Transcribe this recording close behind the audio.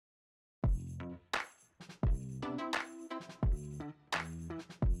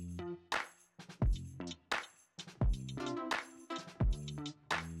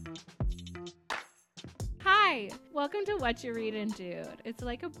Hi, welcome to What You Readin', Dude. It's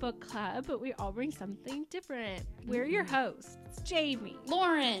like a book club, but we all bring something different. We're your hosts, Jamie,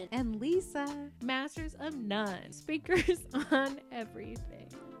 Lauren, and Lisa. Masters of none, speakers on everything.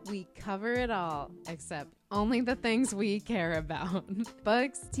 We cover it all, except only the things we care about.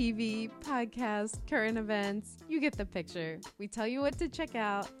 Books, TV, podcasts, current events. You get the picture. We tell you what to check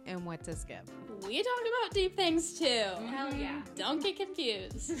out and what to skip. we talk about deep things too. Hell yeah. Don't get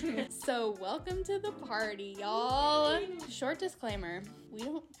confused. So welcome to the party, y'all. Short disclaimer, we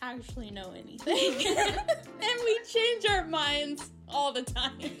don't actually know anything. And we change our minds all the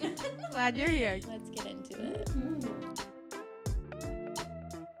time. Glad you're here. Let's get into it.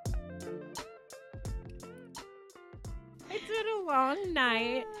 It's been a long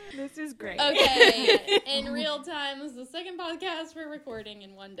night. This is great. Okay, in real time, this is the second podcast we're recording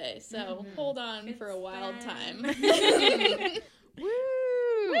in one day, so hold on for a wild time. Woo!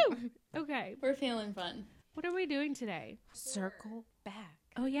 Woo! Okay, We're feeling fun. what are we doing today? Circle back.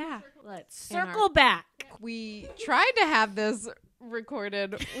 Oh yeah, let's In our- circle back. We tried to have this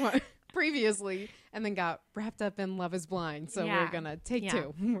recorded previously and then got wrapped up in Love is Blind. So Yeah. we're going to take Yeah.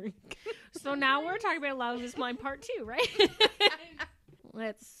 two. So now we're talking about Love is Blind Part 2, right?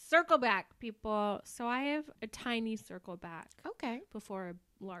 Let's circle back, people. So I have a tiny circle back Okay. before a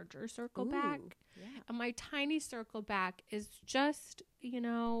larger circle Ooh, back. yeah. And my tiny circle back is just,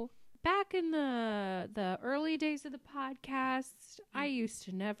 back in the early days of the podcast, I used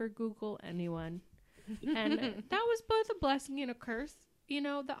to never Google anyone. And that was both a blessing and a curse.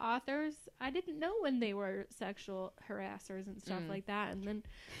 The authors, I didn't know when they were sexual harassers and stuff like that. And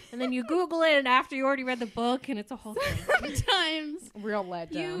then you Google it, and after you already read the book, and it's a whole thing. Sometimes Real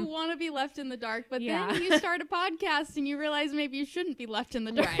letdown. you want to be left in the dark, but Yeah. then you start a podcast and you realize maybe you shouldn't be left in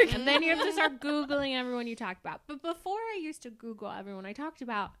the dark. Right. And then you have to start Googling everyone you talk about. But before I used to Google everyone I talked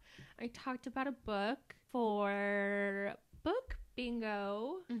about a book for Book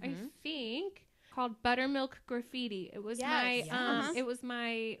Bingo, I think, called Buttermilk Graffiti. It was it was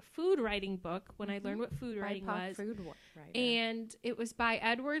my food writing book when I learned what food writing was. Right. And it was by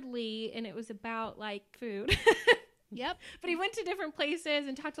Edward Lee, and it was about like food. Yep. But he went to different places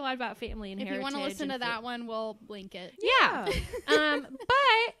and talked a lot about family and If heritage. you want to listen and to food. that one, we'll link it. Yeah.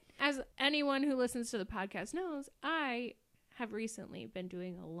 But as anyone who listens to the podcast knows, I have recently been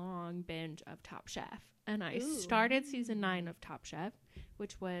doing a long binge of Top Chef. And I started season 9 of Top Chef,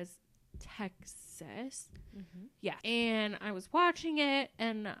 which was Texas. Yeah. And I was watching it,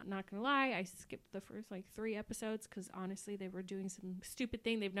 and not gonna lie, I skipped the first 3 episodes because honestly they were doing some stupid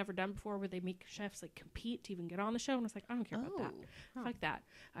thing they've never done before where they make chefs compete to even get on the show, and I was like, I don't care about that. Fuck that.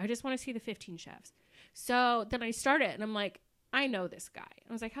 I just want to see the 15 chefs. So then I started, and I'm like, I know this guy.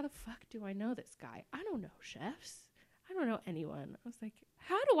 I was like, how the fuck do I know this guy? I don't know chefs. I don't know anyone. I was like,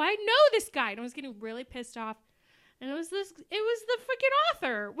 how do I know this guy? And I was getting really pissed off. And it was the freaking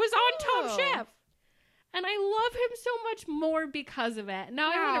author was on Top Chef. And I love him so much more because of it.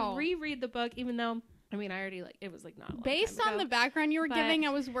 Now I want to reread the book, even though, I already, it was, not a long Based time on ago. the background you were But- giving,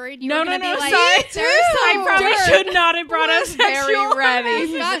 I was worried you No, were no, going to no, be like, sorry. there's I probably dirt. should not have brought up very sexual ready.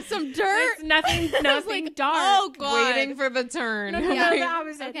 He's got some dirt. It's nothing dark. Oh, God. Waiting for the turn. No, Yeah. the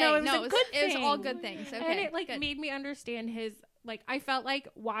opposite. Okay, No, it was a good it was thing. all good things. Okay, And it good. made me understand his I felt like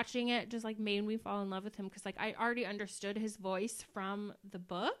watching it just made me fall in love with him because I already understood his voice from the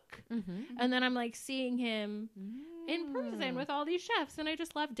book, and then I'm seeing him in person with all these chefs, and I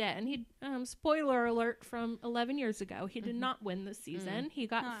just loved it. And he spoiler alert from 11 years ago, he did not win this season. He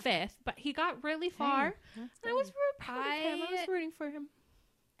got 5th, but he got really far. And I was really proud of him. I was rooting for him.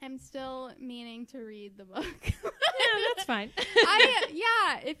 I'm still meaning to read the book. Yeah, that's fine.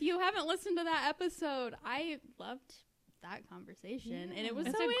 If you haven't listened to that episode, I loved that conversation, and it was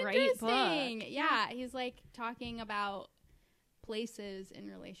It's so a great interesting. book. Yeah, he's talking about places in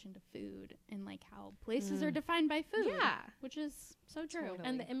relation to food and how places are defined by food. Yeah. which is so true. Totally.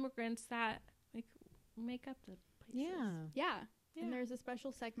 And the immigrants that make up the places. Yeah. Yeah. And there's a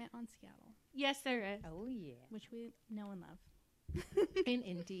special segment on Seattle, Yes, there is. Oh, yeah. which we know and love, In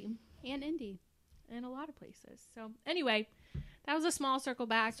Indy. and Indy. In a lot of places. So anyway, that was a small circle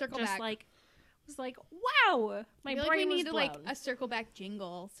back. Circle just back. was wow. My I brain feel like we was need blown. a circle back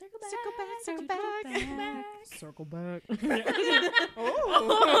jingle. Circle back. Circle back. Circle back.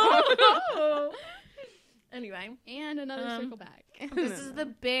 Oh. Anyway, And another circle back. this is the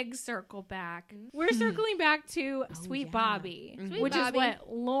big circle back. We're circling back to Sweet yeah. Bobby, Sweet which Bobby. is what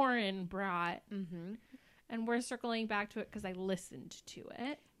Lauren brought. Mm-hmm. And we're circling back to it because I listened to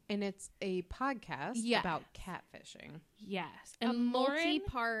it. And it's a podcast Yes. about catfishing. Yes. A And Lauren,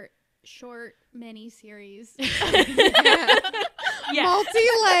 multi-part short mini-series. yes.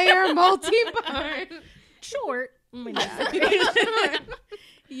 Multi-layer, multi-part. Short.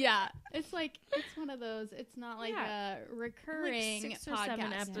 Yeah, it's one of those. It's not like a recurring like 6 or podcast.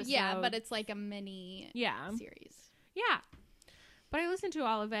 7 episodes. Yeah, but it's like a mini series. Yeah. But I listened to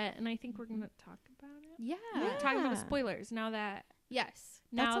all of it, and I think we're going to talk about it. Yeah. We're talking about the spoilers now that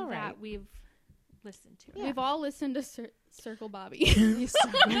That's all right. that we've listened to it. We've all listened to Circle Bobby. Circle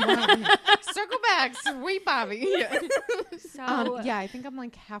back, sweet Bobby. So yeah, I think I'm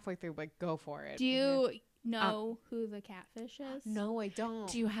like halfway through, but go for it. Do you know who the catfish is? No, I don't.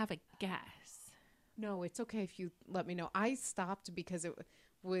 do you have a guess? No, it's okay if you let me know. I stopped because it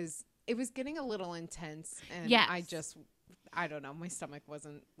was getting a little intense, and Yes. I don't know, my stomach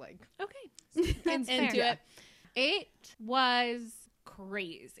wasn't like Okay. That's Into fair. it. It was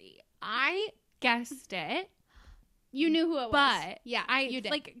crazy. I guessed it, You knew who it was. but yeah, I you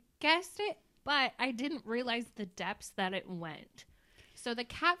did. guessed it, but I didn't realize the depths that it went. So the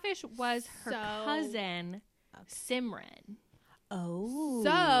catfish was her cousin, Simran. oh.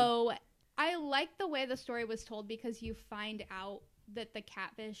 So I like the way the story was told because you find out that the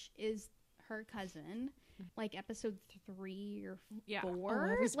catfish is her cousin, like episode 3 or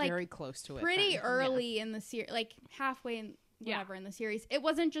 4. I was like very close to it. pretty then. early in the series, like halfway in whatever in the series. It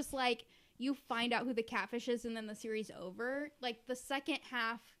wasn't just like you find out who the catfish is and then the series over. Like the second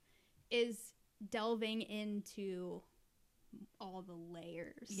half is delving into all the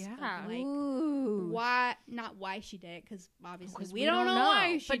layers. Yeah. Of, like Ooh. why she did it, because obviously Because we don't know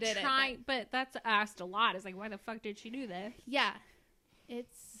why she but did it. But that's asked a lot. It's like, why the fuck did she do this? Yeah,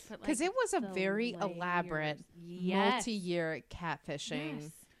 it's Because it was a the very layers. elaborate, Yes. multi-year catfishing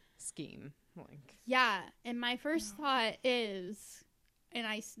Yes. scheme. Like, yeah. And my first thought is, and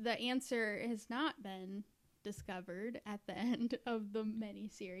the answer has not been discovered at the end of the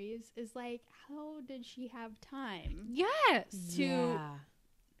miniseries, is like, how did she have time Yes. to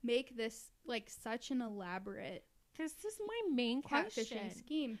make this like such an elaborate This is my main question. catfishing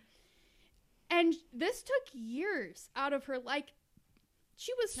scheme? And this took years out of her. Like,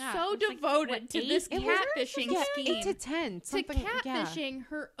 she was Yeah, so it was like, devoted what, to 8 this years? catfishing yeah, scheme, 8 to 10, to something. catfishing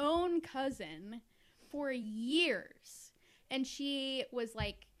her own cousin for years. And she was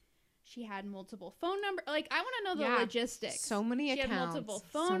like, she had multiple phone numbers. Like, I want to know the logistics. So many She accounts. had multiple so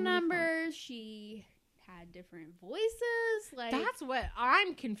phone many numbers. She had different voices. Like, That's what I'm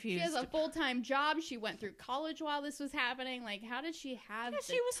she confused. has a full-time job. She went through college while this was happening. Like, how did she have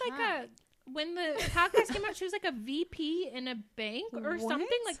She was time? like when the podcast came out, she was like a VP in a bank or What? something.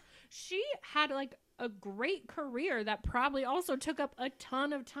 Like, she had like a great career that probably also took up a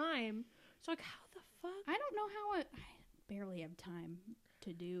ton of time. So like, how the fuck? I don't know how I barely have time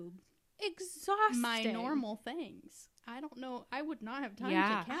to do Exhausting. my normal things. I don't know. I would not have time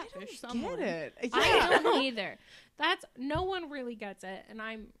Yeah. to catfish Get someone. it? I don't either. That's no one really gets it, and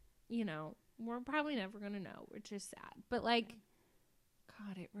I'm, we're probably never gonna know, which is sad. But like,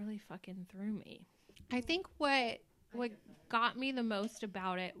 God, it really fucking threw me. I think what got me the most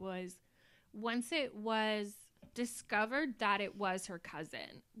about it was once it was discovered that it was her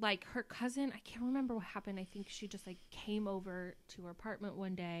cousin. Like, her cousin, I can't remember what happened. I think she just like came over to her apartment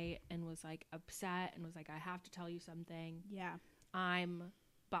one day and was like upset and was like, I have to tell you something. Yeah. I'm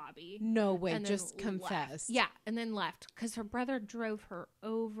Bobby. No way, And then just left. confess. Yeah, and then left because her brother drove her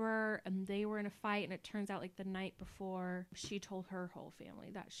over and they were in a fight. And it turns out like the night before, she told her whole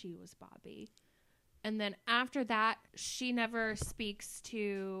family that she was Bobby. And then after that, she never speaks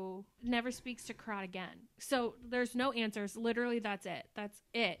to Karat again. So there's no answers. Literally, that's it. That's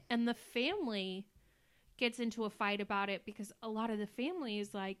it. And the family gets into a fight about it because a lot of the family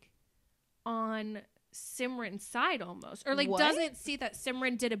is like on Simran's side almost, or like What? doesn't see that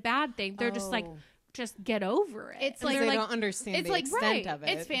Simran did a bad thing. They're just like, just get over it. It's And like they're they don't understand it's the like, extent right, of it.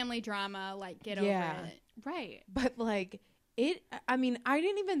 It's family drama. Like, get Yeah. over it. right. But like I mean, I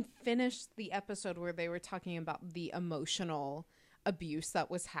didn't even finish the episode where they were talking about the emotional abuse that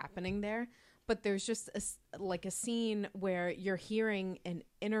was happening there. But there's just a scene where you're hearing an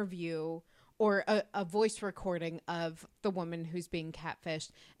interview or a voice recording of the woman who's being catfished,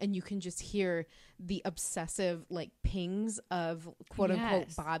 and you can just hear the obsessive like pings of quote unquote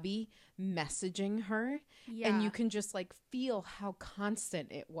Yes. Bobby messaging her. Yeah. And you can just like feel how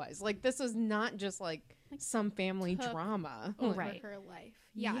constant it was. Like, this is not just like some family took drama. over Right. her life.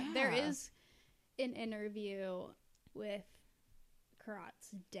 Yeah, there Yeah. is an interview with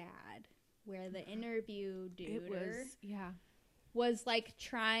Karat's dad where the interview dude was like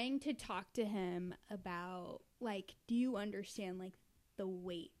trying to talk to him about like, do you understand like the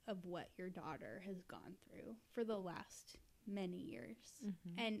weight of what your daughter has gone through for the last many years?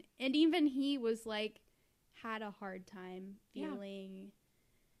 Mm-hmm. And even he was like, had a hard time Yeah. feeling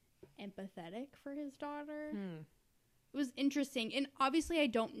empathetic for his daughter. Hmm. It was interesting. And obviously I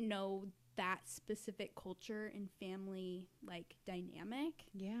don't know that specific culture and family like dynamic.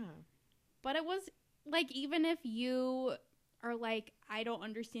 Yeah. But it was like, even if you are like, I don't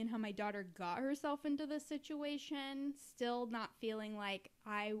understand how my daughter got herself into this situation, still not feeling like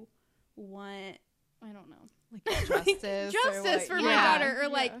I want, I don't know, Like justice. justice for my daughter, or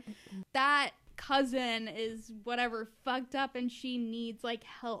like that cousin is whatever fucked up and she needs like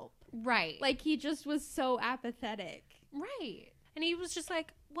help. Right. Like, he just was so apathetic. Right. And he was just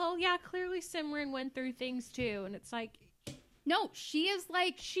like, well, yeah, clearly Simran went through things too. And it's like, No, she is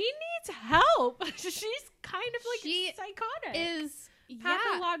like, she needs help. She's kind of like She psychotic. is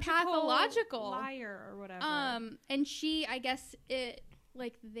pathological liar or whatever. And she, I guess it,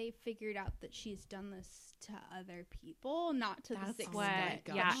 like, they figured out that she's done this to other people, not to That's this what- extent.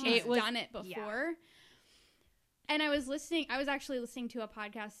 yeah, She's it was- done it before. yeah. And I was actually listening to a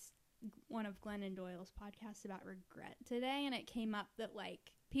podcast, one of Glennon Doyle's podcasts about regret today, and it came up that, like,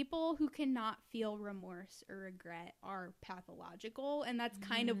 people who cannot feel remorse or regret are pathological, and that's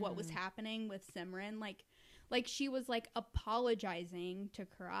kind of what was happening with Simran. Like she was like apologizing to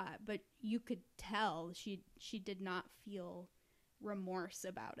Karat, but you could tell she did not feel remorse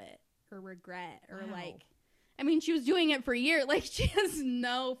about it or regret or Wow. like, I mean, she was doing it for years. Like, she has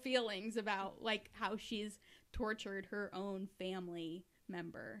no feelings about like how she's tortured her own family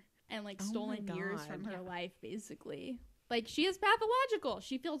member and like Oh my stolen years from God. her life, basically. Like, she is pathological.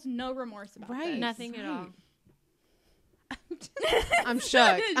 She feels no remorse about Right. this. Nothing at all. I'm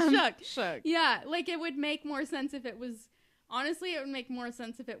shook. I'm Shook. shook. Yeah, like, it would make more sense if it was, honestly, it would make more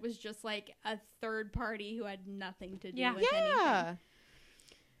sense if it was just like a third party who had nothing to do with anything. Yeah.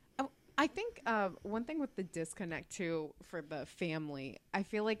 I think one thing with the disconnect too for the family, I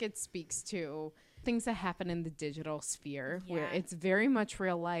feel like it speaks to things that happen in the digital sphere where Yeah. it's very much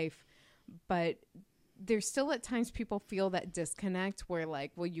real life, but there's still at times people feel that disconnect where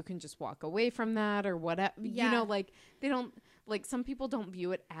like, well, you can just walk away from that or whatever. Yeah. You know, like they don't, like some people don't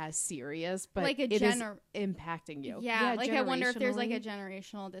view it as serious, but Like a it is gener- impacting you. Yeah, like, I wonder if there's like a generationally.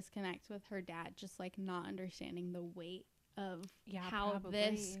 generational disconnect with her dad, just like not understanding the weight of Yeah, how probably.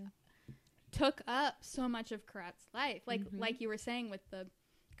 this took up so much of Karat's life. Like, Mhm. like you were saying with the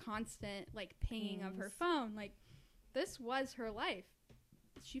constant like pinging of her Pings. phone, like this was her life.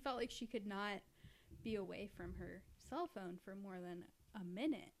 She felt like she could not be away from her cell phone for more than a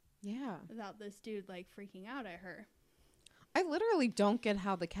minute Yeah. without this dude like freaking out at her. I literally don't get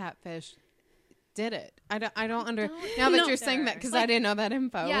how the catfish did it. I don't now that know you're saying that either. because Like- I didn't know that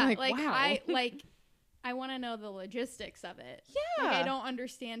info. Yeah, like, like wow. I want to know the logistics of it. Yeah. Like, I don't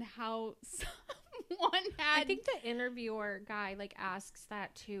understand how someone had. I think the interviewer guy like asks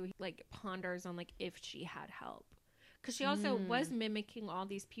that too. He, like ponders on like if she had help, because she also was mimicking all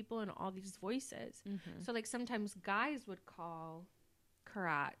these people and all these voices. Mhm. So like sometimes guys would call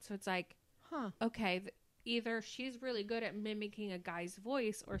Karat. So it's like, Huh. okay, either she's really good at mimicking a guy's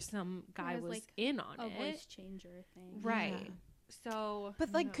voice, or some guy has, was like, in on a it. voice changer thing. Right. Yeah. So,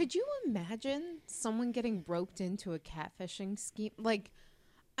 But like, could you imagine someone getting roped into a catfishing scheme? Like,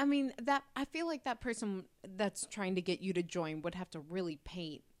 I mean, that I feel like that person that's trying to get you to join would have to really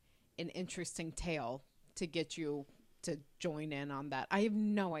paint an interesting tale to get you to join in on that. I have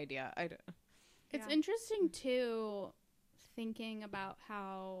no idea. It's Yeah. interesting too, thinking about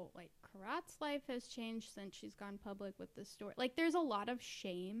how like Karat's life has changed since she's gone public with this story. Like, there's a lot of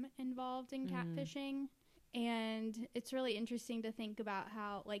shame involved in catfishing, and it's really interesting to think about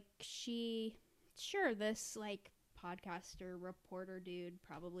how like this like podcaster reporter dude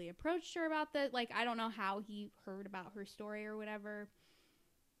probably approached her about this. Like, I don't know how he heard about her story or whatever,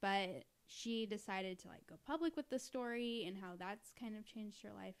 but she decided to like go public with the story and how that's kind of changed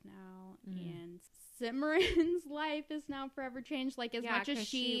her life now. And Simran's life is now forever changed. Like, as Yeah, much as 'cause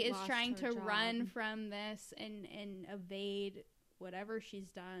she she is lost trying her to run job. from this and evade whatever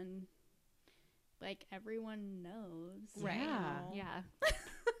she's done, like, everyone knows. right. now. Yeah.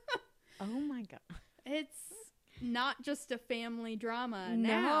 Oh my god. It's not just a family drama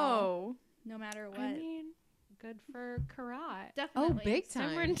now, no matter what. I mean, good for Karat. Definitely. Oh, big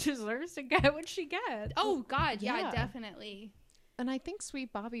time. Simran deserves to get what she gets. Oh, God. Yeah, Yeah. definitely. And I think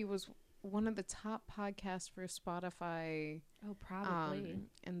Sweet Bobby was one of the top podcasts for Spotify Oh, probably.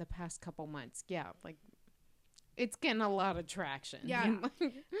 in the past couple months. Yeah, like it's getting a lot of traction. Yeah.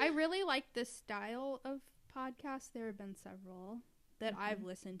 I really like this style of podcast. There have been several that I've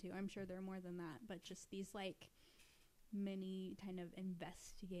listened to. I'm sure there are more than that, but just these like mini kind of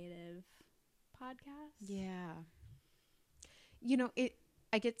investigative podcasts. Yeah. You know,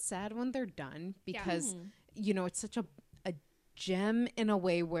 I get sad when they're done because, you know, it's such a gem in a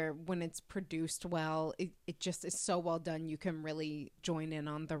way where when it's produced well, it just is so well done. You can really join in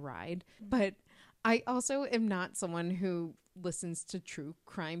on the ride. But I also am not someone who listens to true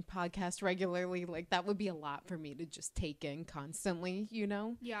crime podcasts regularly. Like that would be a lot for me to just take in constantly, you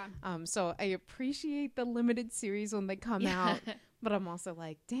know? Yeah. So I appreciate the limited series when they come out, but I'm also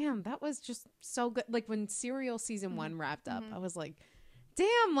like, damn, that was just so good. Like when Serial season 1 wrapped up, I was like,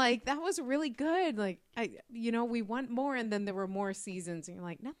 damn, like that was really good. Like we want more, and then there were more seasons, and you're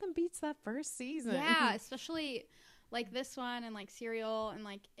like, nothing beats that first season. Yeah, especially like this one and like Serial, and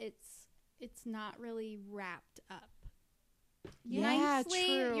like it's not really wrapped up nicely.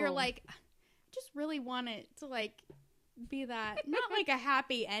 True. You're like, I just really want it to like be that, not like a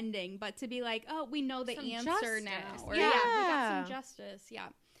happy ending, but to be like, oh, we know the Some answer justice. now. Or, Yeah. we got some justice. Yeah.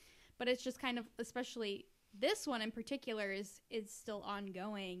 But it's just kind of, especially this one in particular is still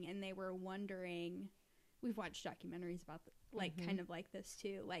ongoing, and they were wondering, we've watched documentaries about kind of like this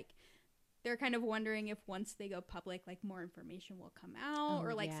too, like they're kind of wondering if once they go public, like more information will come out,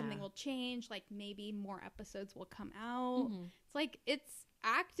 or like something will change, like maybe more episodes will come out. It's like it's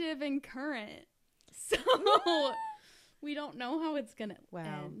active and current, so we don't know how it's gonna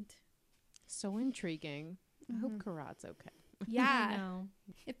end. So intriguing. I hope Karat's okay. Yeah. No.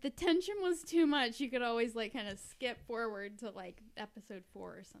 If the tension was too much, you could always like kind of skip forward to like episode 4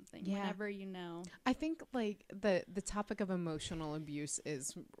 or something. Yeah. Whenever you know. I think like the topic of emotional abuse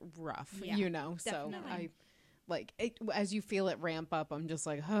is rough, Yeah, you know. definitely. So I like it, as you feel it ramp up, I'm just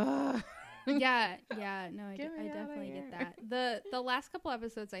like, Yeah, no, I Get me outta definitely get here. that. The last couple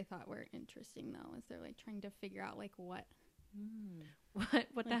episodes I thought were interesting though, as they're like trying to figure out like what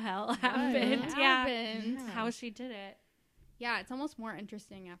What the hell happened? happened. Yeah. How she did it. Yeah, it's almost more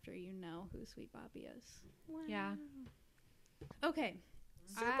interesting after you know who Sweet Bobby is. Yeah. Okay,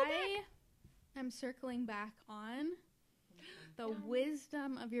 I'm circling back on the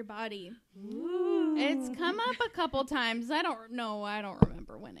wisdom of your body. Ooh. It's come up a couple times. I don't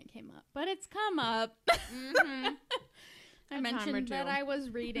remember when it came up, but it's come up. I mentioned that I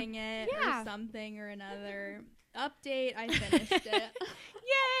was reading it or something or another. Update, I finished it.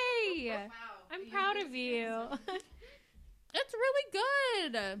 Yay! I'm proud of you. It's really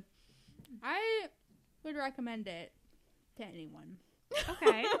good. I would recommend it to anyone.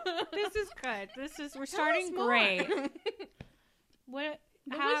 Okay. This is good. We're starting great. What?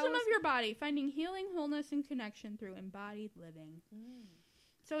 The wisdom of your body, finding healing, wholeness, and connection through embodied living.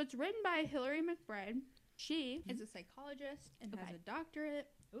 So it's written by Hilary McBride. She is a psychologist and has a doctorate.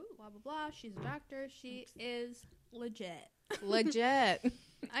 Blah, blah, blah. She's a doctor. She is legit. legit.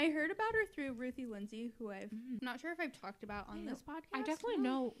 I heard about her through Ruthie Lindsay, who I'm not sure if I've talked about on this podcast. I definitely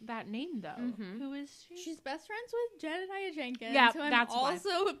know that name though. Who is she? She's best friends with Jedediah Jenkins, Yeah, who I'm that's why.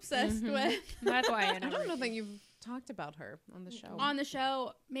 also obsessed with. That's why I I don't know that you've talked about her on the show. On the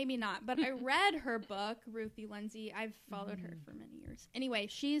show, maybe not, but I read her book, Ruthie Lindsay. I've followed her for many years. Anyway,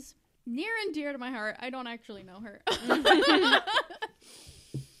 she's near and dear to my heart. I don't actually know her.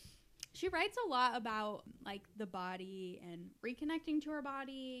 She writes a lot about like the body and reconnecting to her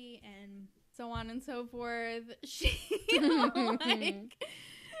body and so on and so forth.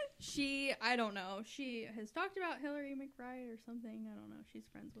 I don't know. She has talked about Hilary McBride or something. I don't know. She's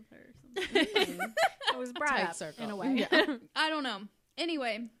friends with her or something. It was brought Tight up circle. in a way. Yeah. I don't know.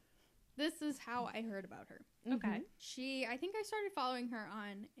 Anyway, this is how I heard about her. Okay. I think I started following her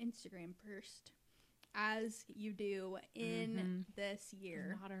on Instagram first, as you do in this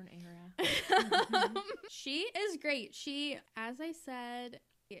year. Modern era. She is great. She, as I said,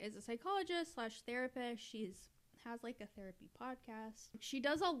 is a psychologist / therapist. Has like a therapy podcast. She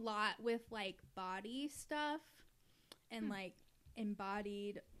does a lot with like body stuff and like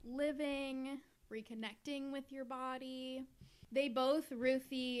embodied living, reconnecting with your body. They both,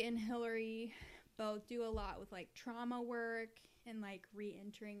 Ruthie and Hilary, both do a lot with like trauma work and like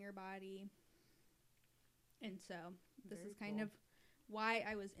re-entering your body. And so this is kind of why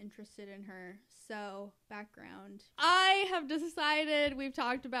I was interested in her. So, background. I have decided, we've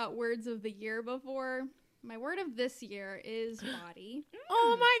talked about words of the year before. My word of this year is body.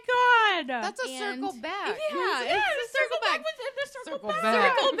 Oh my god! That's a circle back. Yeah, it's a circle back. Circle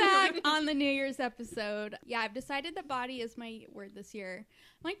back. Circle back on the New Year's episode. Yeah, I've decided that body is my word this year.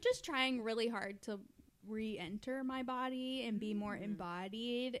 I'm like just trying really hard to re-enter my body and be more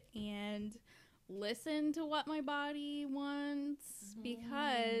embodied and listen to what my body wants,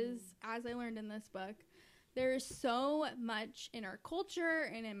 because as I learned in this book, there's so much in our culture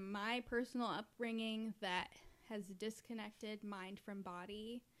and in my personal upbringing that has disconnected mind from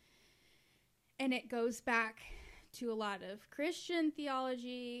body. And it goes back to a lot of Christian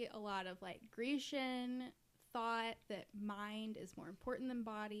theology, a lot of like Grecian thought that mind is more important than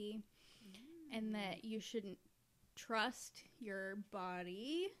body, and that you shouldn't trust your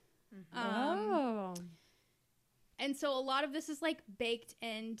body. And so a lot of this is like baked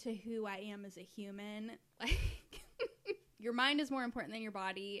into who I am as a human. Like, your mind is more important than your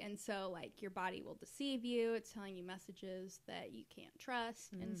body, and so like your body will deceive you. It's telling you messages that you can't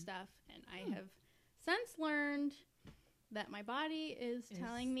trust and stuff. And I have since learned that my body is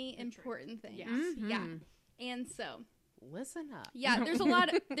telling me important things. Yeah. And so listen up. Yeah, there's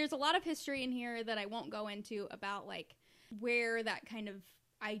a lot of history in here that I won't go into about like where that kind of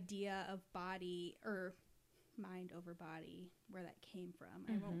idea of body or mind over body, where that came from.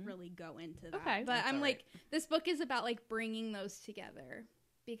 I won't really go into that. Okay. But That's I'm all like, this book is about like bringing those together,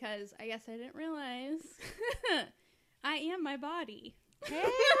 because I guess I didn't realize I am my body. Hey!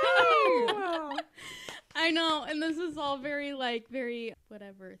 I know, and this is all very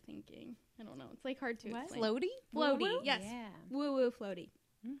whatever thinking. I don't know. It's like hard to explain. Floaty? Floaty, Woo-woo? yes. Yeah. Woo-woo floaty.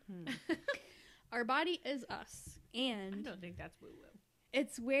 Mm-hmm. Our body is us, I and don't think that's woo-woo.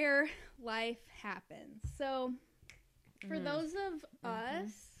 it's where life happens. So, for those of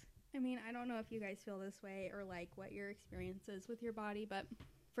us, I mean, I don't know if you guys feel this way or like what your experience is with your body, but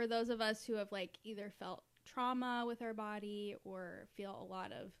for those of us who have like either felt trauma with our body or feel a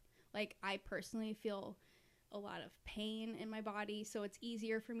lot of, like, I personally feel a lot of pain in my body, so it's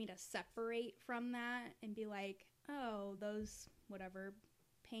easier for me to separate from that and be like, oh, those whatever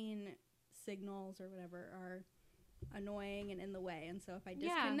pain signals or whatever are annoying and in the way. And so if I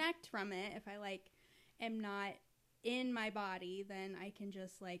disconnect from it, if I like am not in my body, then I can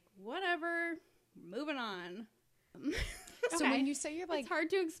just like, whatever, moving on. So when you say you're like, it's hard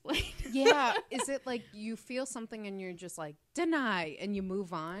to explain. yeah, is it like you feel something and you're just like, deny, and you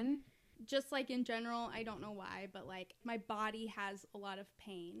move on? Just like in general, I don't know why, but like my body has a lot of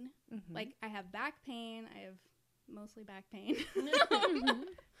pain. Like I have back pain. I have mostly back pain.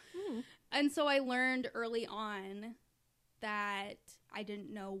 And so I learned early on that I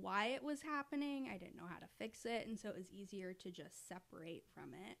didn't know why it was happening. I didn't know how to fix it. And so it was easier to just separate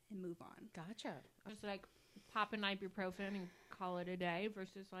from it and move on. Gotcha. Just like pop an ibuprofen and call it a day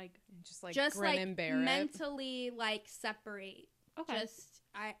versus like Just grin and bear it. mentally like separate. okay. Just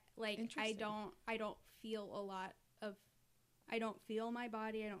I don't feel a lot of, I don't feel my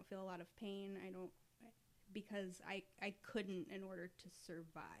body. I don't feel a lot of pain. Because I couldn't in order to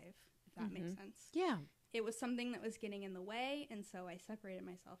survive, if that makes sense. Yeah. It was something that was getting in the way, and so I separated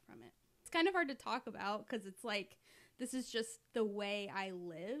myself from it. It's kind of hard to talk about because it's like, this is just the way I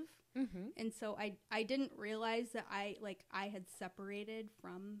live. And so I didn't realize that I had separated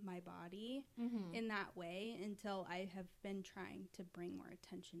from my body in that way until I have been trying to bring more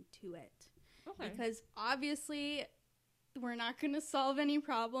attention to it. Okay. Because obviously we're not going to solve any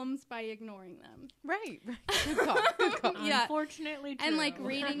problems by ignoring them. Right. Good call. Good call. Yeah. Unfortunately true. And like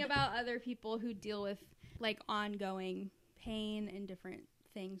reading about other people who deal with like ongoing pain and different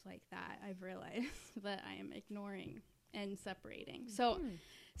things like that, I've realized that I am ignoring and separating.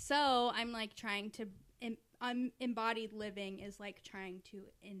 So I'm like trying to, embodied living is like trying to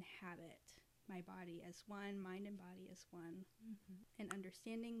inhabit my body as one, mind and body as one, and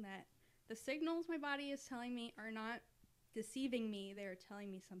understanding that the signals my body is telling me are not deceiving me. They are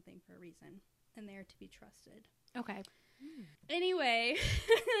telling me something for a reason, and they are to be trusted. Okay. Anyway,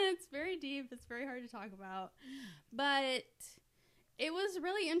 it's very deep. It's very hard to talk about, but it was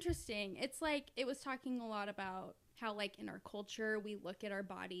really interesting. It's like, it was talking a lot about how like in our culture, we look at our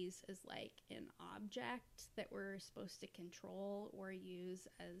bodies as like an object that we're supposed to control or use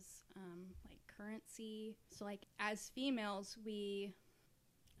as like currency. So like as females, I'm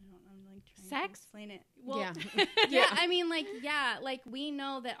like trying to explain it. Well, Yeah. I mean, like we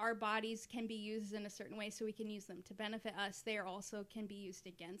know that our bodies can be used in a certain way, so we can use them to benefit us. They also can be used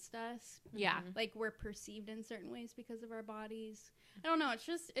against us. Yeah. Like we're perceived in certain ways because of our bodies. I don't know.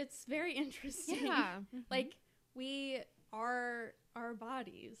 It's very interesting. Yeah. Like we are our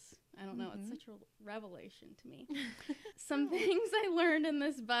bodies. I don't know. It's such a revelation to me. Some things I learned in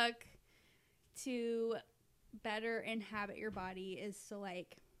this book to better inhabit your body is to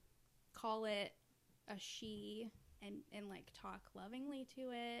like call it a she and like talk lovingly to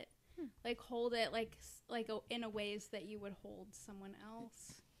it, like hold it like in a ways that you would hold someone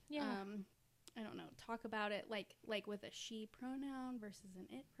else. I don't know, talk about it like with a she pronoun versus an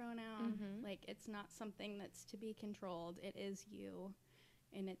it pronoun. Like it's not something that's to be controlled. It is you,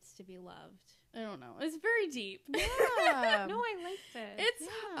 and it's to be loved. I don't know, it's very deep. Yeah. No, I liked it. It's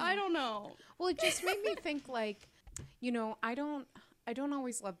I don't know. Well, it just made me think like, you know, I don't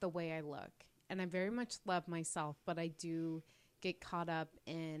always love the way I look, and I very much love myself, but I do get caught up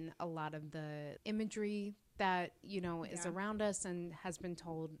in a lot of the imagery that, you know, is around us and has been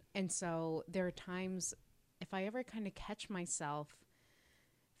told. And so there are times if I ever kind of catch myself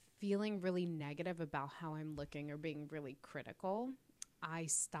feeling really negative about how I'm looking or being really critical, I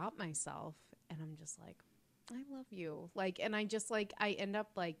stop myself and I'm just like, I love you. Like, and I just like, I end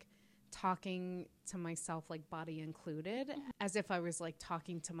up like talking to myself, like body included, as if I was like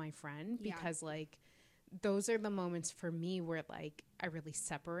talking to my friend, because like those are the moments for me where like I really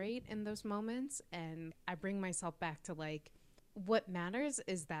separate in those moments, and I bring myself back to like what matters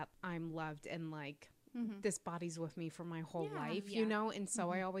is that I'm loved, and like this body's with me for my whole life, you know? And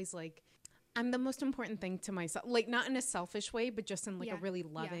so I always like, I'm the most important thing to myself, like not in a selfish way, but just in like a really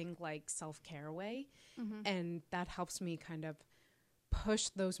loving, like self-care way. And that helps me kind of push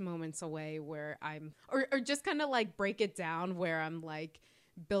those moments away where I'm, or just kind of like break it down where I'm like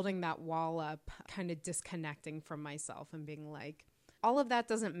building that wall up, kind of disconnecting from myself and being like, all of that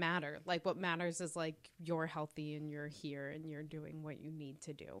doesn't matter. Like what matters is like you're healthy and you're here and you're doing what you need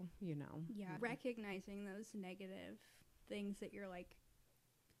to do, you know? Yeah. Recognizing those negative things that you're like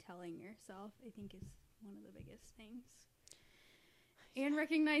telling yourself, I think is one of the biggest things. And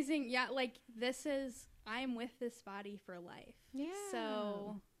recognizing, like this is, I'm with this body for life. Yeah.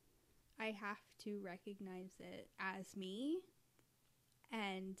 So I have to recognize it as me,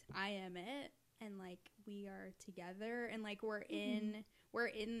 and I am it, and like we are together, and like we're in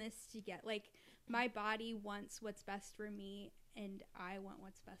this together. Like my body wants what's best for me, and I want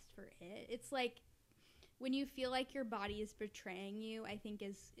what's best for it. It's like when you feel like your body is betraying you, I think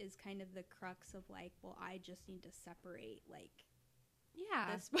is kind of the crux of like, well, I just need to separate like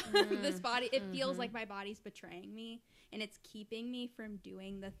this body. It feels like my body's betraying me, and it's keeping me from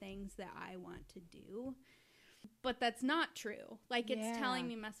doing the things that I want to do. But that's not true. Like it's telling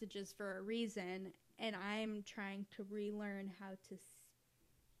me messages for a reason, and I'm trying to relearn how to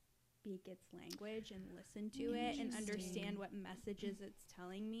speak its language and listen to it and understand what messages it's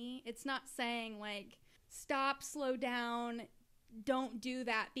telling me. It's not saying like, stop, slow down, don't do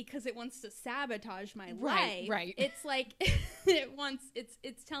that because it wants to sabotage my life. Right. It's like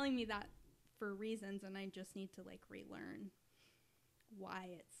it's telling me that for reasons, and I just need to like relearn why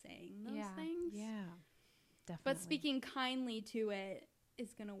it's saying those things. Yeah. Definitely. But speaking kindly to it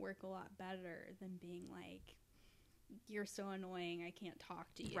is going to work a lot better than being like, you're so annoying, I can't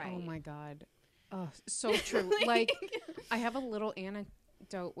talk to you. Right. Oh my God. Oh, so true. Like I have a little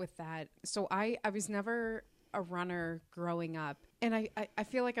anecdote with that. So I was never a runner growing up, and I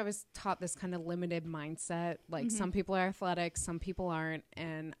feel like I was taught this kind of limited mindset, like some people are athletic, some people aren't,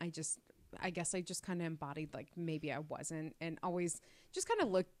 and I guess I just kind of embodied like maybe I wasn't, and always just kind of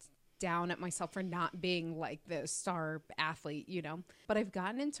looked down at myself for not being like the star athlete, you know. But I've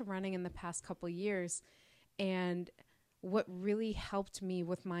gotten into running in the past couple of years, and what really helped me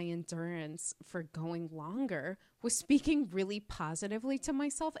with my endurance for going longer was speaking really positively to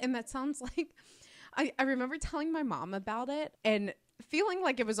myself. And that sounds like I remember telling my mom about it and feeling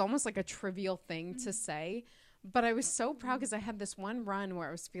like it was almost like a trivial thing to say, but I was so proud because I had this one run where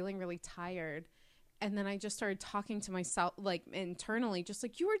I was feeling really tired, and then I just started talking to myself like internally, just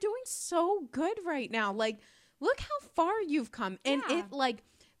like, you are doing so good right now, like look how far you've come. And it like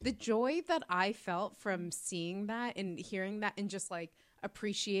the joy that I felt from seeing that and hearing that and just like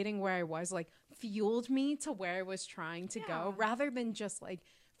appreciating where I was, like fueled me to where I was trying to go, rather than just like,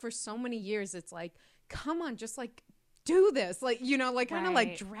 for so many years, it's like, come on, just like do this, like, you know, like kind of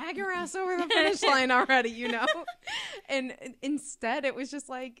like drag your ass over the finish line already, you know? And instead it was just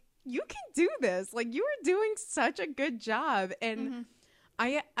like, you can do this. Like you are doing such a good job. And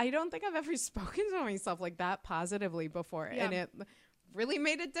I don't think I've ever spoken to myself like that positively before. And it really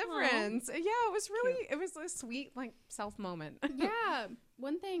made a difference. Aww. Yeah, it was really, it was a sweet like self moment. Yeah.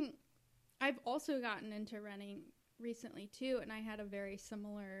 One thing, I've also gotten into running recently too, and I had a very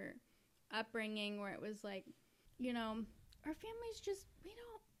similar upbringing where it was like, you know, our family just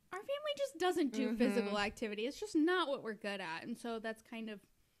doesn't do physical activity. It's just not what we're good at. And so that's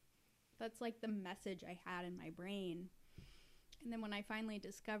like the message I had in my brain. And then when I finally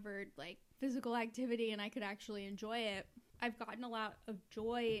discovered like physical activity and I could actually enjoy it, I've gotten a lot of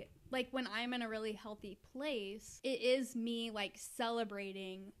joy. Like when I'm in a really healthy place, it is me like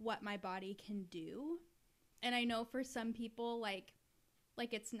celebrating what my body can do. And I know for some people, like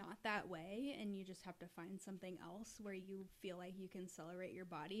it's not that way, and you just have to find something else where you feel like you can celebrate your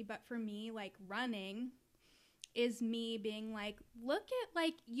body. But for me, like running is me being like, look at,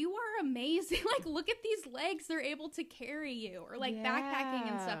 like, you are amazing. Like, look at these legs. They're able to carry you. Or like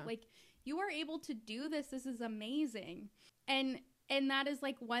backpacking and stuff. Like, you are able to do this. This is amazing. And that is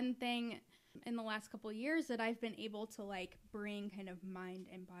like one thing in the last couple of years that I've been able to like bring kind of mind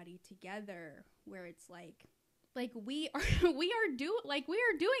and body together, where it's like we are doing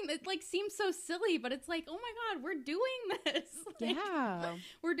it, like seems so silly, but it's like, oh my God, we're doing this. Like, Yeah.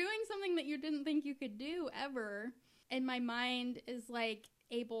 we're doing something that you didn't think you could do ever. And my mind is like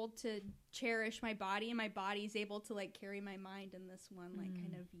able to cherish my body, and my body's able to like carry my mind in this one like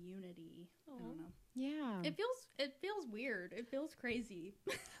kind of unity. I don't know. Yeah. It feels weird. It feels crazy.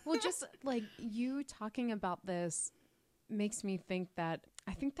 Well, just like you talking about this makes me think that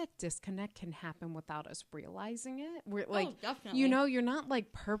I think that disconnect can happen without us realizing it. We're like, definitely. you know, you're not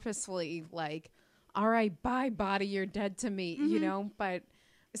like purposefully like, all right, bye body, you're dead to me, you know? But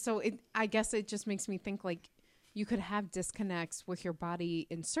so I guess it just makes me think like you could have disconnects with your body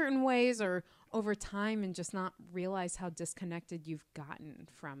in certain ways or over time and just not realize how disconnected you've gotten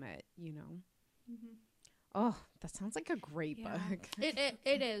from it, you know? Oh, that sounds like a great book.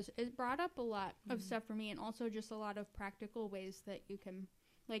 It is. It brought up a lot of stuff for me, and also just a lot of practical ways that you can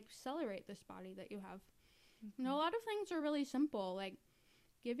like celebrate this body that you have. You know, a lot of things are really simple, like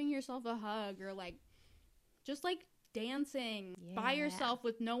giving yourself a hug, or like just like dancing by yourself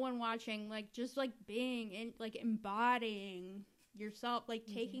with no one watching, like just like being in, like embodying yourself, like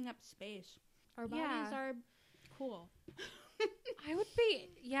taking up space. Our bodies are cool.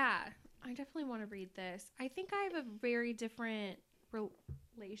 I definitely want to read this. I think I have a very different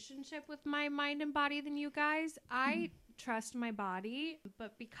relationship with my mind and body than you guys. I trust my body,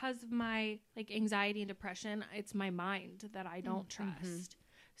 but because of my like anxiety and depression, it's my mind that I don't trust.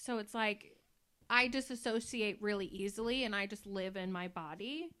 So it's like I disassociate really easily, and I just live in my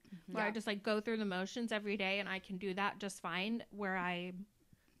body where I just like go through the motions every day, and I can do that just fine, where I'm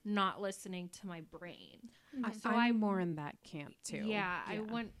not listening to my brain. So I'm more in that camp too. Yeah, I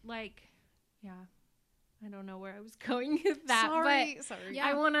want like, I don't know where I was going with that. Sorry. Yeah.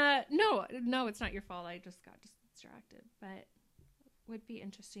 I want to, no, it's not your fault. I just got distracted, but would be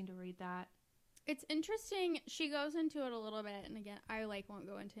interesting to read that. It's interesting. She goes into it a little bit, and again, I like won't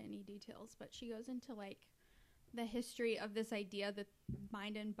go into any details, but she goes into like the history of this idea that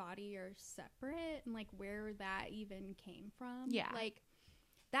mind and body are separate, and like where that even came from. Yeah. Like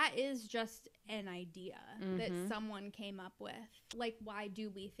that is just an idea that someone came up with. Like, why do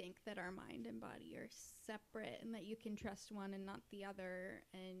we think that our mind and body are separate, and that you can trust one and not the other,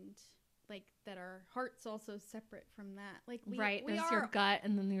 and like that our heart's also separate from that? Like, there's your gut,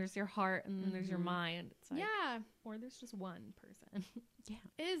 and then there's your heart, and then there's your mind. It's like, or there's just one person.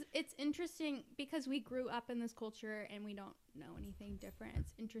 It's interesting because we grew up in this culture and we don't know anything different.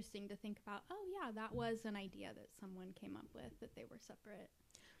 It's interesting to think about, oh yeah, that was an idea that someone came up with, that they were separate.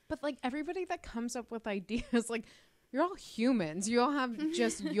 But like everybody that comes up with ideas, like you're all humans. You all have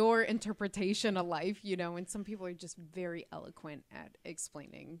just your interpretation of life, you know, and some people are just very eloquent at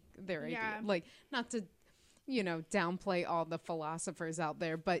explaining their idea. Like, not to, you know, downplay all the philosophers out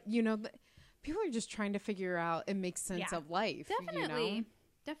there, but, you know, people are just trying to figure out and make sense of life. Definitely. You know?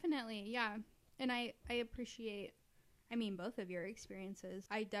 Definitely. Yeah. And I appreciate, I mean, both of your experiences.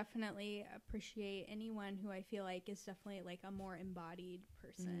 I definitely appreciate anyone who I feel like is definitely like a more embodied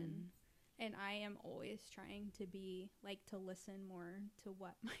person. And I am always trying to be like, to listen more to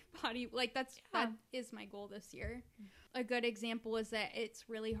what my body, like that is my goal this year. A good example is that it's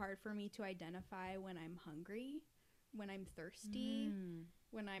really hard for me to identify when I'm hungry, when I'm thirsty,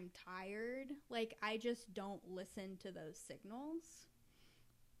 when I'm tired. Like, I just don't listen to those signals.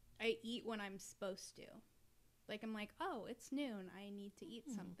 I eat when I'm supposed to. Like, I'm like, oh, it's noon, I need to eat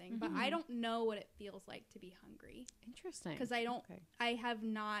something. But I don't know what it feels like to be hungry. Interesting. Because I don't, I have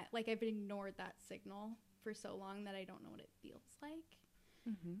not, like, I've ignored that signal for so long that I don't know what it feels like.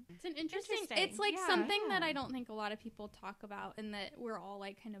 It's an interesting, it's like something that I don't think a lot of people talk about, and that we're all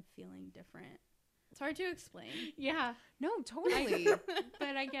like kind of feeling different. It's hard to explain. Yeah. No, totally.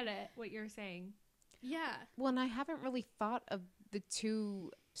 But I get it, what you're saying. Yeah. Well, and I haven't really thought of the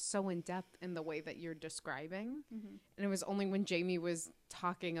two so in depth in the way that you're describing. And it was only when Jamie was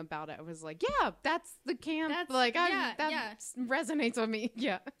talking about it, I was like, yeah, that's the camp. That resonates with me.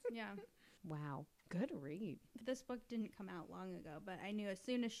 Yeah. Wow. Good read. This book didn't come out long ago, but I knew as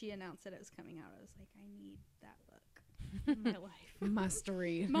soon as she announced that it was coming out, I was like, I need that book in my life. Must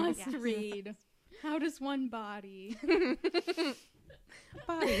read. Must read. How does one body?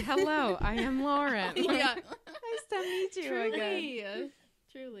 Body, hello, I am Lauren. Nice to meet you again.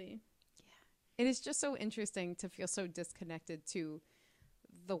 Truly. Yeah. It is just so interesting to feel so disconnected to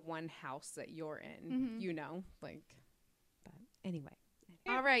the one house that you're in, you know? Like, but anyway.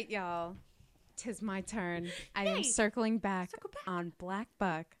 All right, y'all. 'Tis my turn. I am circling back on Black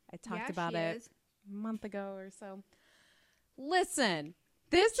Buck. I talked about it a month ago or so. Listen,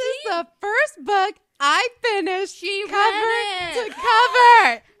 This is the first book I finished She cover read it. to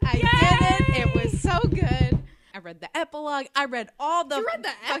cover. I did it. It was so good. I read the epilogue. I read all the. You read the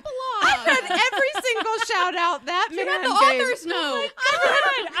epilogue. I read every single shout out that You man read the gave. author's note.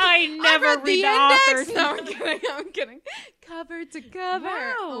 I never I read the the index. author's No, I'm kidding. I'm kidding. Cover to cover.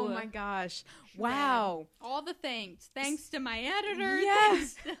 Wow. Oh my gosh. Wow. All the things. Thanks to my editor.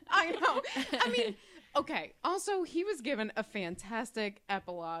 Yes. thanks to- I know. I mean, okay. Also, he was given a fantastic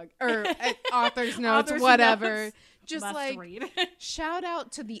epilogue or author's notes, Author's whatever. notes. Just Must like read. shout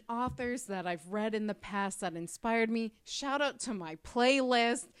out to the authors that I've read in the past that inspired me. Shout out to my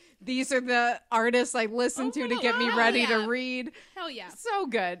playlist. These are the artists I listen to get me wow. ready Yeah. to read. Hell yeah. So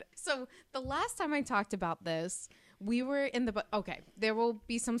good. So the last time I talked about this, we were in the okay, there will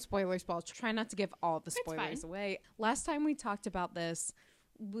be some spoilers, but I'll try not to give all the spoilers fine. away. Last time we talked about this,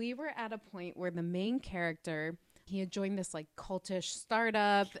 we were at a point where the main character, he had joined this like cultish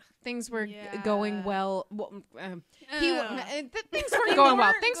startup. Things were going well. Things weren't going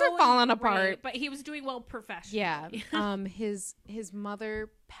well. Things were falling apart. But he was doing well professionally. Yeah. His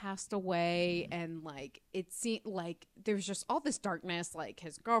mother passed away, and like it seemed like there was just all this darkness. Like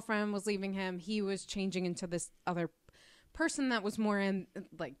his girlfriend was leaving him. He was changing into this other person that was more in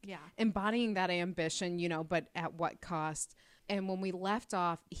like embodying that ambition, you know, but at what cost? And when we left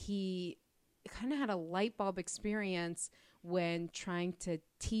off, he kind of had a light bulb experience when trying to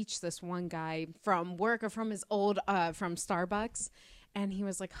teach this one guy from work or from his old from Starbucks, and he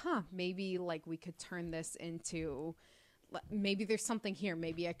was like, maybe like we could turn this into, maybe there's something here.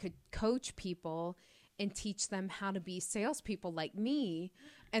 Maybe I could coach people and teach them how to be salespeople like me,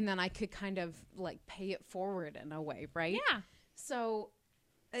 and then I could kind of like pay it forward in a way, right? Yeah. So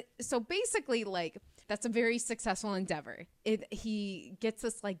basically, like, that's a very successful endeavor. He gets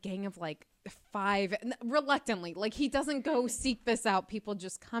this like gang of like 5 reluctantly, like he doesn't go seek this out. People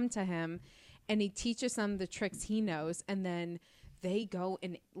just come to him, and he teaches them the tricks he knows, and then they go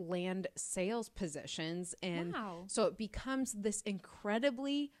and land sales positions, and so it becomes this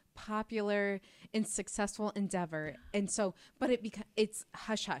incredibly popular and successful endeavor. And so, but it's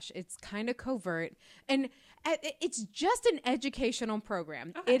hush hush. It's kind of covert, and it's just an educational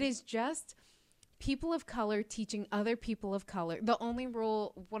program. Okay. It is just people of color teaching other people of color.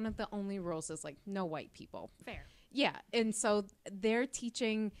 One of the only rules is like no white people. Fair. Yeah. And so they're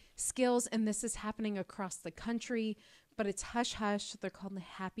teaching skills, and this is happening across the country, but it's hush hush. They're called the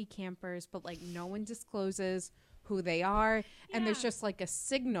happy campers, but like no one discloses who they are. And there's just like a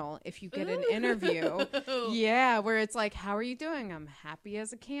signal if you get an interview. Yeah. Where it's like, how are you doing? I'm happy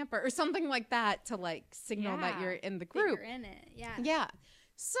as a camper, or something like that, to like signal that you're in the group. You're in it. Yeah. Yeah.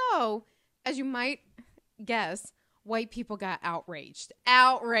 So, as you might guess, white people got outraged.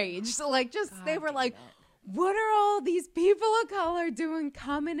 Like, just, they were like, what are all these people of color doing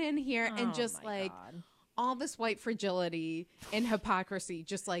coming in here? And just like all this white fragility and hypocrisy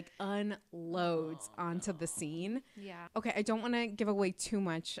just like unloads onto the scene. Yeah. Okay, I don't want to give away too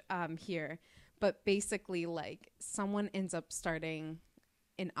much here, but basically, like, someone ends up starting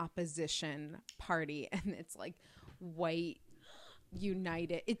an opposition party, and it's like white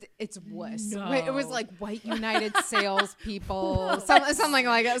united. It's wuss. No. It was like white united salespeople, something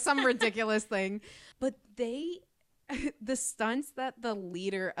like that, some ridiculous thing. But the stunts that the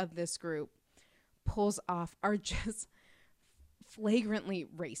leader of this group pulls off are just flagrantly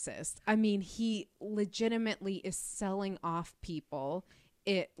racist. I mean, he legitimately is selling off people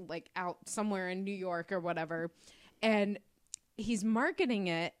out somewhere in New York or whatever, and he's marketing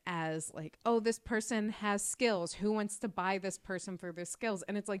it as like, oh, this person has skills. Who wants to buy this person for their skills?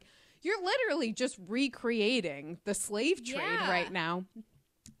 And it's like, you're literally just recreating the slave trade right now.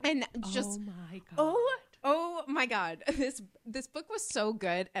 And just, oh my God. This book was so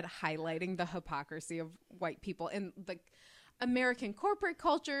good at highlighting the hypocrisy of white people and the American corporate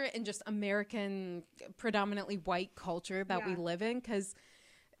culture and just American predominantly white culture that we live in. Because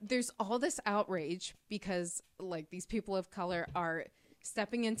there's all this outrage because like these people of color are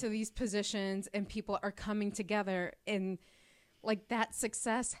stepping into these positions and people are coming together, and like that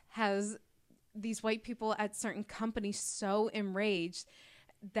success has these white people at certain companies so enraged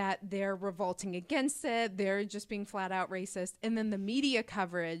that they're revolting against it. They're just being flat out racist. And then the media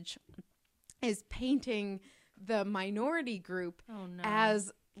coverage is painting the minority group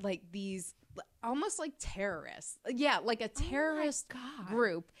as like these almost like terrorists. Yeah, like a terrorist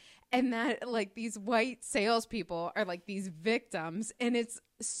group. And that like these white salespeople are like these victims. And it's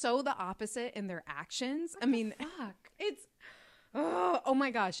so the opposite in their actions. I mean, it's, oh my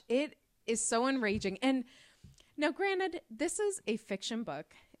gosh, it is so enraging. And now, granted, this is a fiction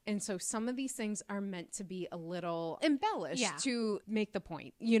book. And so some of these things are meant to be a little embellished Yeah. to make the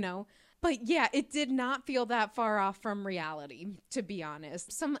point, you know? But yeah, it did not feel that far off from reality, to be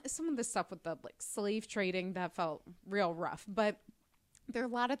honest. Some of the stuff with the like slave trading, that felt real rough. But there are a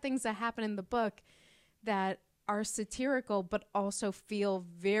lot of things that happen in the book that are satirical, but also feel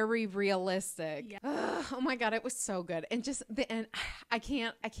very realistic. Yeah. Oh my God, it was so good. And just the end, I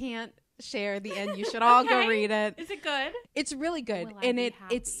can't share the end. You should all go Okay. read it. Is it good? It's really good. Will I And be it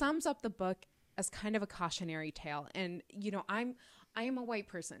happy? sums up the book as kind of a cautionary tale. And, you know, I am a white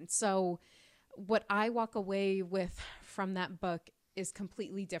person. So what I walk away with from that book is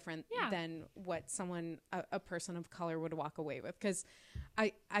completely different Yeah. than what someone, a person of color would walk away with. Because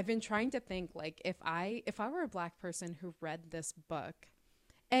I've been trying to think, like, if I were a Black person who read this book,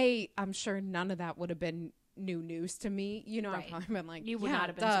 I'm sure none of that would have been new news to me. You know, Right. I've probably been like, You would yeah, not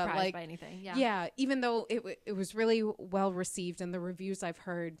have been duh, surprised like, by anything. Yeah. yeah, even though it was really well received, and the reviews I've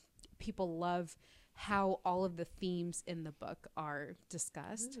heard, people love how all of the themes in the book are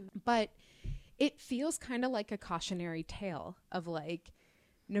discussed. But it feels kind of like a cautionary tale of like,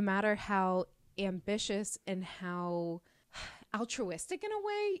 no matter how ambitious and how altruistic in a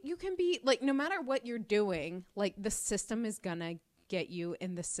way you can be, like no matter what you're doing, like the system is gonna get you,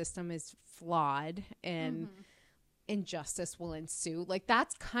 and the system is flawed, and injustice will ensue. Like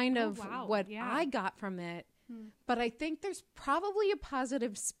that's kind of wow. what Yeah. I got from it. But I think there's probably a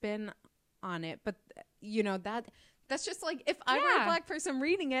positive spin on it. But you know, that's just like, if I were a Yeah. Black person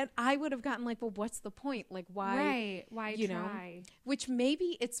reading it, I would have gotten like, well, what's the point? Like why? Right. Why you know? try? Which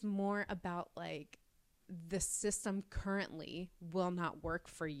maybe it's more about like the system currently will not work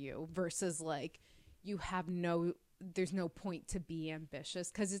for you, versus like you have there's no point to be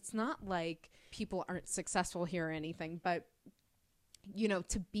ambitious, because it's not like people aren't successful here or anything, but you know,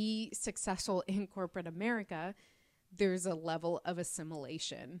 to be successful in corporate America, there's a level of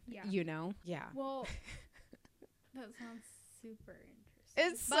assimilation. Yeah. You know? Yeah. Well, that sounds super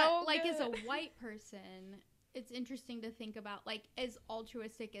interesting. It's but so like as a good. white person, it's interesting to think about, like, as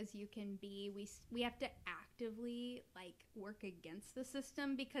altruistic as you can be, we have to actively like work against the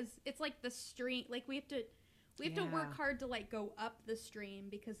system, because it's like the stream, like we have to work Yeah. hard to like go up the stream,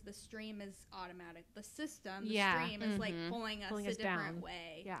 because the stream is automatic. The system, the Yeah. stream is like pulling us a different down.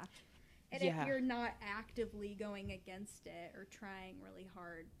 way. Yeah. And Yeah. if you're not actively going against it or trying really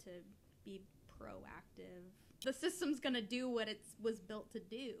hard to be proactive, the system's going to do what it was built to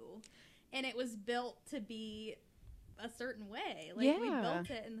do. And it was built to be a certain way. Like we Yeah. built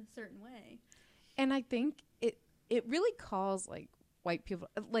it in a certain way. And I think it really calls like white people,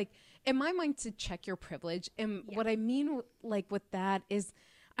 like in my mind, to check your privilege. And Yeah. what I mean like with that is,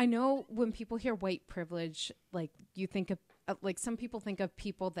 I know when people hear white privilege, like you think of like some people think of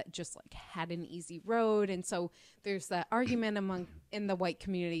people that just like had an easy road. And so there's that argument in the white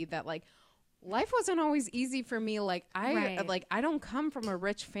community that like life wasn't always easy for me. Like I don't come from a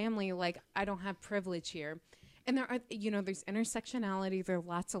rich family. Like I don't have privilege here. And there are, you know, there's intersectionality. There are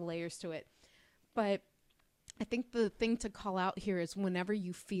lots of layers to it. But I think the thing to call out here is whenever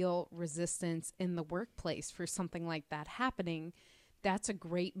you feel resistance in the workplace for something like that happening, that's a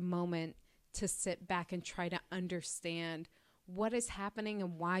great moment to sit back and try to understand what is happening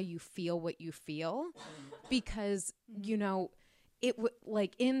and why you feel what you feel. Because, you know,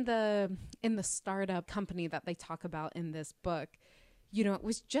 like in the startup company that they talk about in this book, you know, it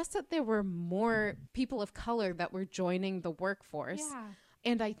was just that there were more people of color that were joining the workforce. Yeah.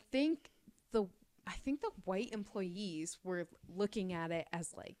 And I think the white employees were looking at it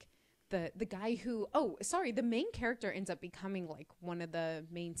as like the guy who, the main character ends up becoming like one of the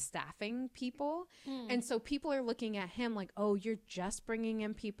main staffing people. And so people are looking at him like, oh, you're just bringing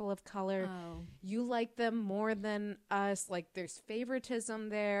in people of color. Oh. You like them more than us. Like there's favoritism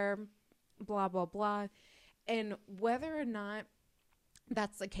there, blah, blah, blah. And whether or not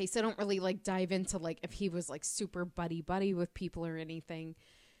that's the case, I don't really like dive into like if he was like super buddy with people or anything.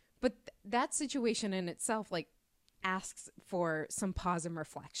 But that situation in itself, like, asks for some pause and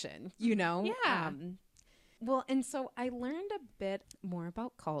reflection, you know? Yeah. Well, and so I learned a bit more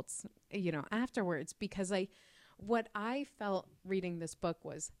about cults, you know, afterwards, because what I felt reading this book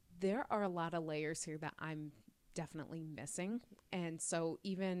was there are a lot of layers here that I'm definitely missing. And so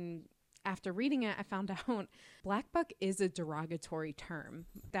even after reading it, I found out Black Buck is a derogatory term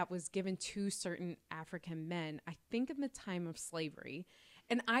that was given to certain African men, I think in the time of slavery.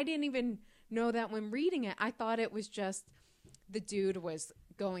 And I didn't even know that when reading it. I thought it was just the dude was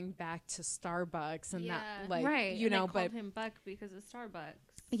going back to Starbucks and that, like, right. you and know, they but called him Buck because of Starbucks.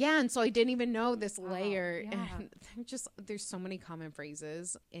 yeah. And so I didn't even know this layer. yeah. And there's so many common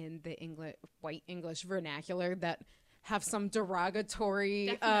phrases in the white English vernacular that have some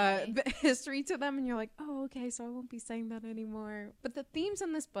derogatory history to them, and you're like, oh, okay, so I won't be saying that anymore. But the themes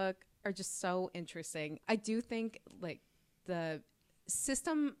in this book are just so interesting. I do think like the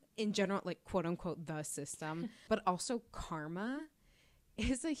system in general, like quote unquote the system, but also karma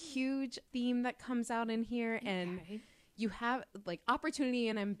is a huge theme that comes out in here. And you have like opportunity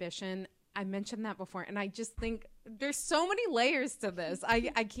and ambition. I mentioned that before, and I just think there's so many layers to this. I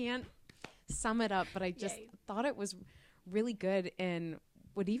can't sum it up, but I just thought it was really good and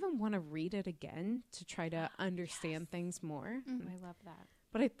would even want to read it again to try to understand things more. I love that.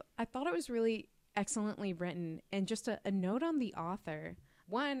 But I thought it was really excellently written. And just a note on the author.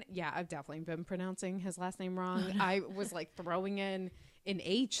 One, I've definitely been pronouncing his last name wrong. I was like throwing in an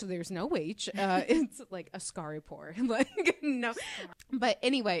H. There's no H. It's like Ascaripor. Like, no. But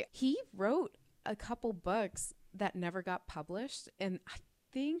anyway, he wrote a couple books that never got published. And I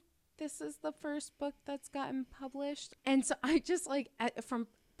think this is the first book that's gotten published. And so I just like, from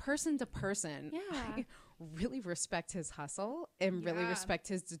person to person, I really respect his hustle and really respect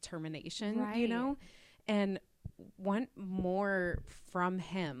his determination, you know? And want more from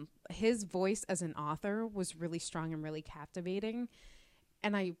him. His voice as an author was really strong and really captivating.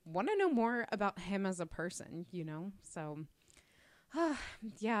 And I want to know more about him as a person, you know? So,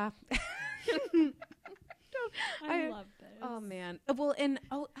 yeah. I love this. Oh, man. Well, and,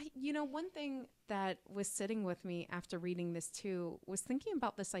 you know, one thing that was sitting with me after reading this, too, was thinking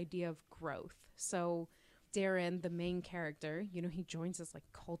about this idea of growth. So, Darren, the main character, you know, he joins this, like,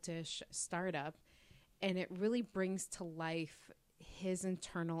 cultish startup, and it really brings to life his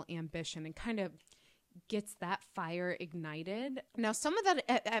internal ambition and kind of gets that fire ignited. Now, some of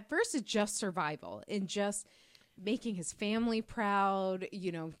that at first is just survival and just making his family proud,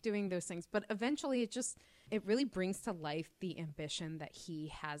 you know, doing those things. But eventually it really brings to life the ambition that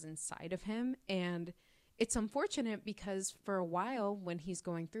he has inside of him. And it's unfortunate because for a while when he's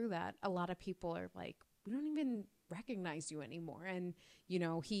going through that, a lot of people are like, we don't even recognize you anymore. And, you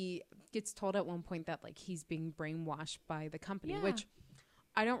know, he gets told at one point that like he's being brainwashed by the company, which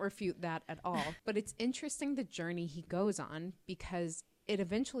I don't refute that at all. But it's interesting the journey he goes on because it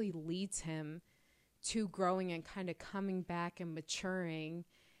eventually leads him to growing and kind of coming back and maturing.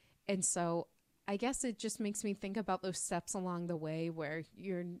 And so I guess it just makes me think about those steps along the way where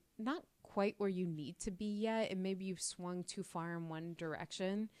you're not quite where you need to be yet. And maybe you've swung too far in one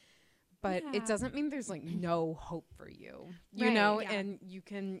direction, but it doesn't mean there's like no hope for you, you know, and you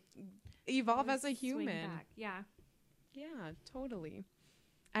can evolve as a human. Yeah, totally.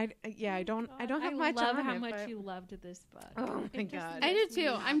 I don't have much I love on how it, much but- you loved this book. Oh my It just God. I makes do me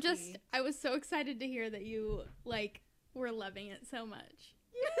too. happy. I was so excited to hear that you like were loving it so much.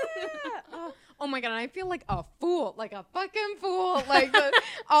 Yeah. Oh my God. I feel like a fool, like a fucking fool. Like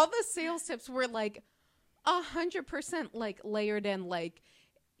all the sales tips were like 100% like layered in. Like,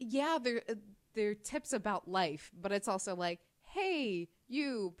 yeah, they're tips about life, but it's also like, hey,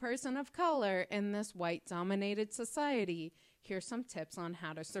 you person of color in this white dominated society, here's some tips on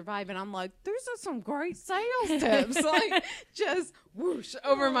how to survive. And I'm like, these are some great sales tips. Like just whoosh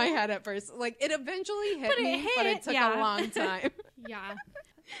over my head at first. Like it eventually hit me, but it took a long time. Yeah.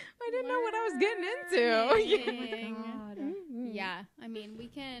 I didn't know what I was getting into. Learning. Yeah. I mean,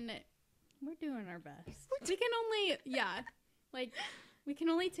 we're doing our best. We can only, we can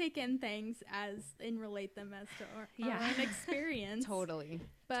only take in things and relate them as to our own experience. Totally.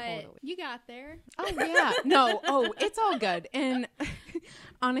 But you got there. Oh, yeah. No. Oh, it's all good. And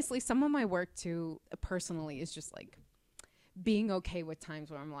honestly, some of my work too, personally, is just like being okay with times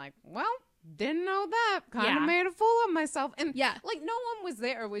where I'm like, well, didn't know that. Kind of made a fool of myself. And like no one was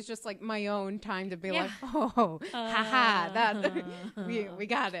there. It was just like my own time to be like, oh, haha, that we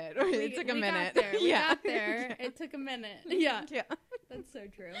got it. It took a minute. We got there. It took a minute. Yeah. That's so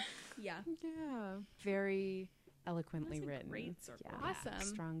true. Yeah. Very eloquently written. Great circle. Awesome.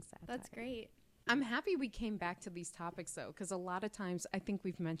 Strong satire. That's great. I'm happy we came back to these topics though, because a lot of times, I think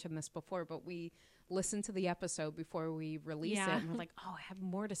we've mentioned this before, but we listen to the episode before we release it, and we're like, oh, I have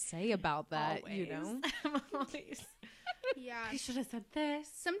more to say about that, you know? Always. Yeah. I should have said this.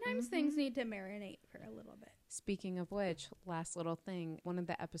 Sometimes things need to marinate for a little bit. Speaking of which, last little thing, one of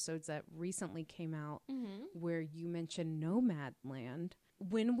the episodes that recently came out where you mentioned Nomadland,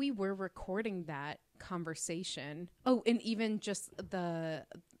 when we were recording that conversation, and even just the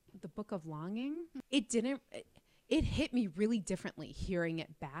Book of Longing, it hit me really differently hearing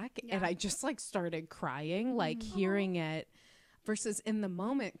it back. And I just like started crying, like hearing it versus in the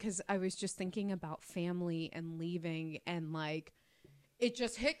moment. 'Cause I was just thinking about family and leaving, and like, it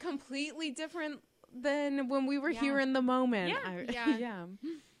just hit completely different than when we were here in the moment.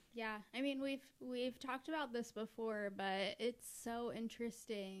 Yeah, I mean, we've talked about this before, but it's so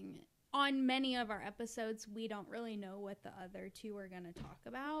interesting. On many of our episodes, we don't really know what the other two are going to talk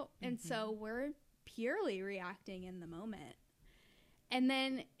about, and so we're purely reacting in the moment. And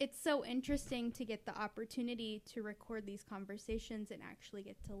then it's so interesting to get the opportunity to record these conversations and actually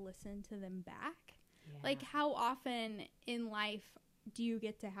get to listen to them back. Yeah. Like, how often in life do you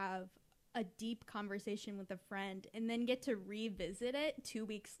get to have a deep conversation with a friend and then get to revisit it 2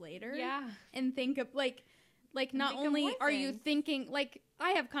 weeks later? Yeah. And think of, like not think of only more are you things. thinking, like,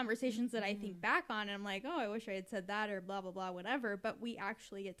 I have conversations that I think back on and I'm like, oh, I wish I had said that or blah, blah, blah, whatever. But we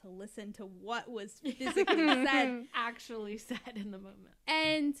actually get to listen to what was physically said. Actually said in the moment.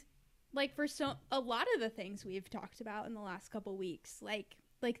 And like for a lot of the things we've talked about in the last couple weeks, like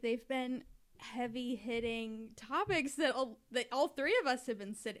they've been heavy hitting topics that all three of us have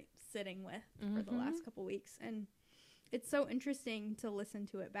been sitting with for the last couple weeks. And it's so interesting to listen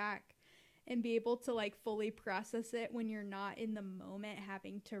to it back and be able to like fully process it when you're not in the moment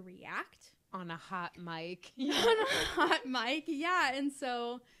having to react On a hot mic. on a hot mic. Yeah. And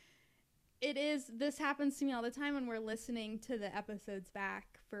so this happens to me all the time when we're listening to the episodes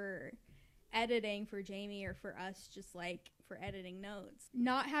back for editing for Jamie or for us, just like for editing notes,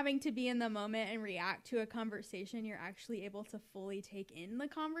 not having to be in the moment and react to a conversation. You're actually able to fully take in the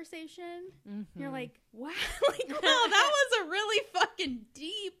conversation. You're like, wow, that was a really fucking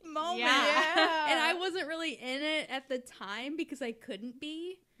deep moment. Yeah. And I wasn't really in it at the time because I couldn't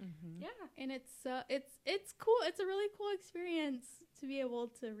be. Yeah. And it's cool. It's a really cool experience to be able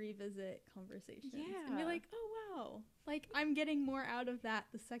to revisit conversations and be Yeah. like, oh wow, like I'm getting more out of that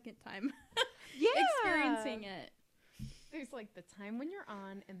the second time Yeah. experiencing it. There's like the time when you're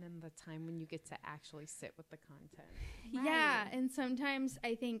on and then the time when you get to actually sit with the content. Yeah, and sometimes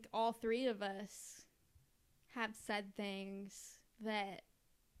I think all three of us have said things that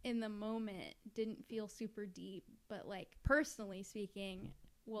in the moment didn't feel super deep, but like personally speaking,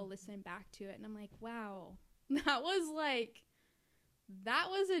 we'll listen back to it and I'm like, wow, that was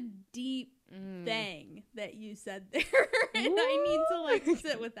a deep thing that you said there. And I need to like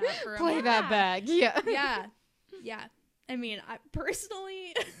sit with that for a Play moment. that back. Yeah. Yeah. I mean, I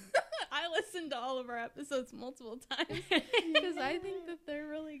personally, I listened to all of our episodes multiple times because I think that they're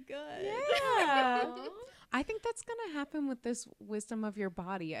really good. Yeah. I think that's going to happen with this Wisdom of Your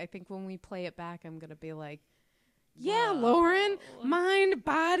Body. I think when we play it back, I'm going to be like, yeah, Lauren, mind,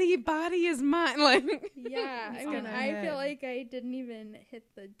 body is mine. Like, Yeah, I It's mean, gonna I hit. feel like I didn't even hit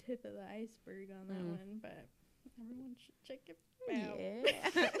the tip of the iceberg on that one, but everyone should check it out.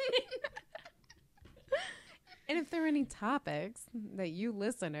 yeah. And if there are any topics that you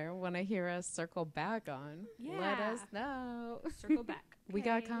listener want to hear us circle back on, let us know. Circle back. We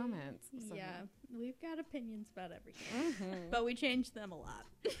got Okay. comments. So. Yeah, we've got opinions about everything, but we change them a lot.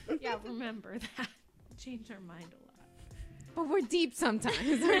 Yeah, remember that. Change our mind a lot. But we're deep sometimes.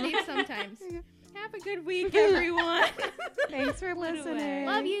 We're deep sometimes. Have a good week, everyone. Thanks for listening.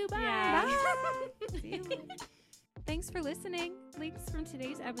 Love you. Bye. Yeah. See you later. Thanks for listening. Links from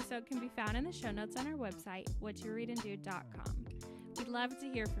today's episode can be found in the show notes on our website, whatyoureadanddo.com. We'd love to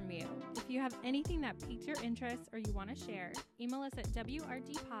hear from you. If you have anything that piqued your interest or you want to share, email us at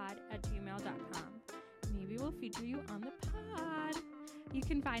wrdpod@gmail.com. Maybe we'll feature you on the pod. You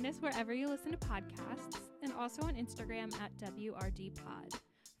can find us wherever you listen to podcasts and also on Instagram at wrdpod.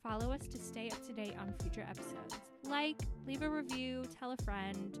 Follow us to stay up to date on future episodes. Leave a review, tell a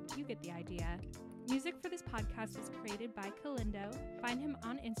friend. You get the idea. Music for this podcast was created by Kalindo. Find him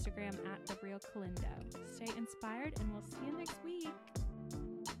on Instagram at TheRealKalindo. Stay inspired and we'll see you next week.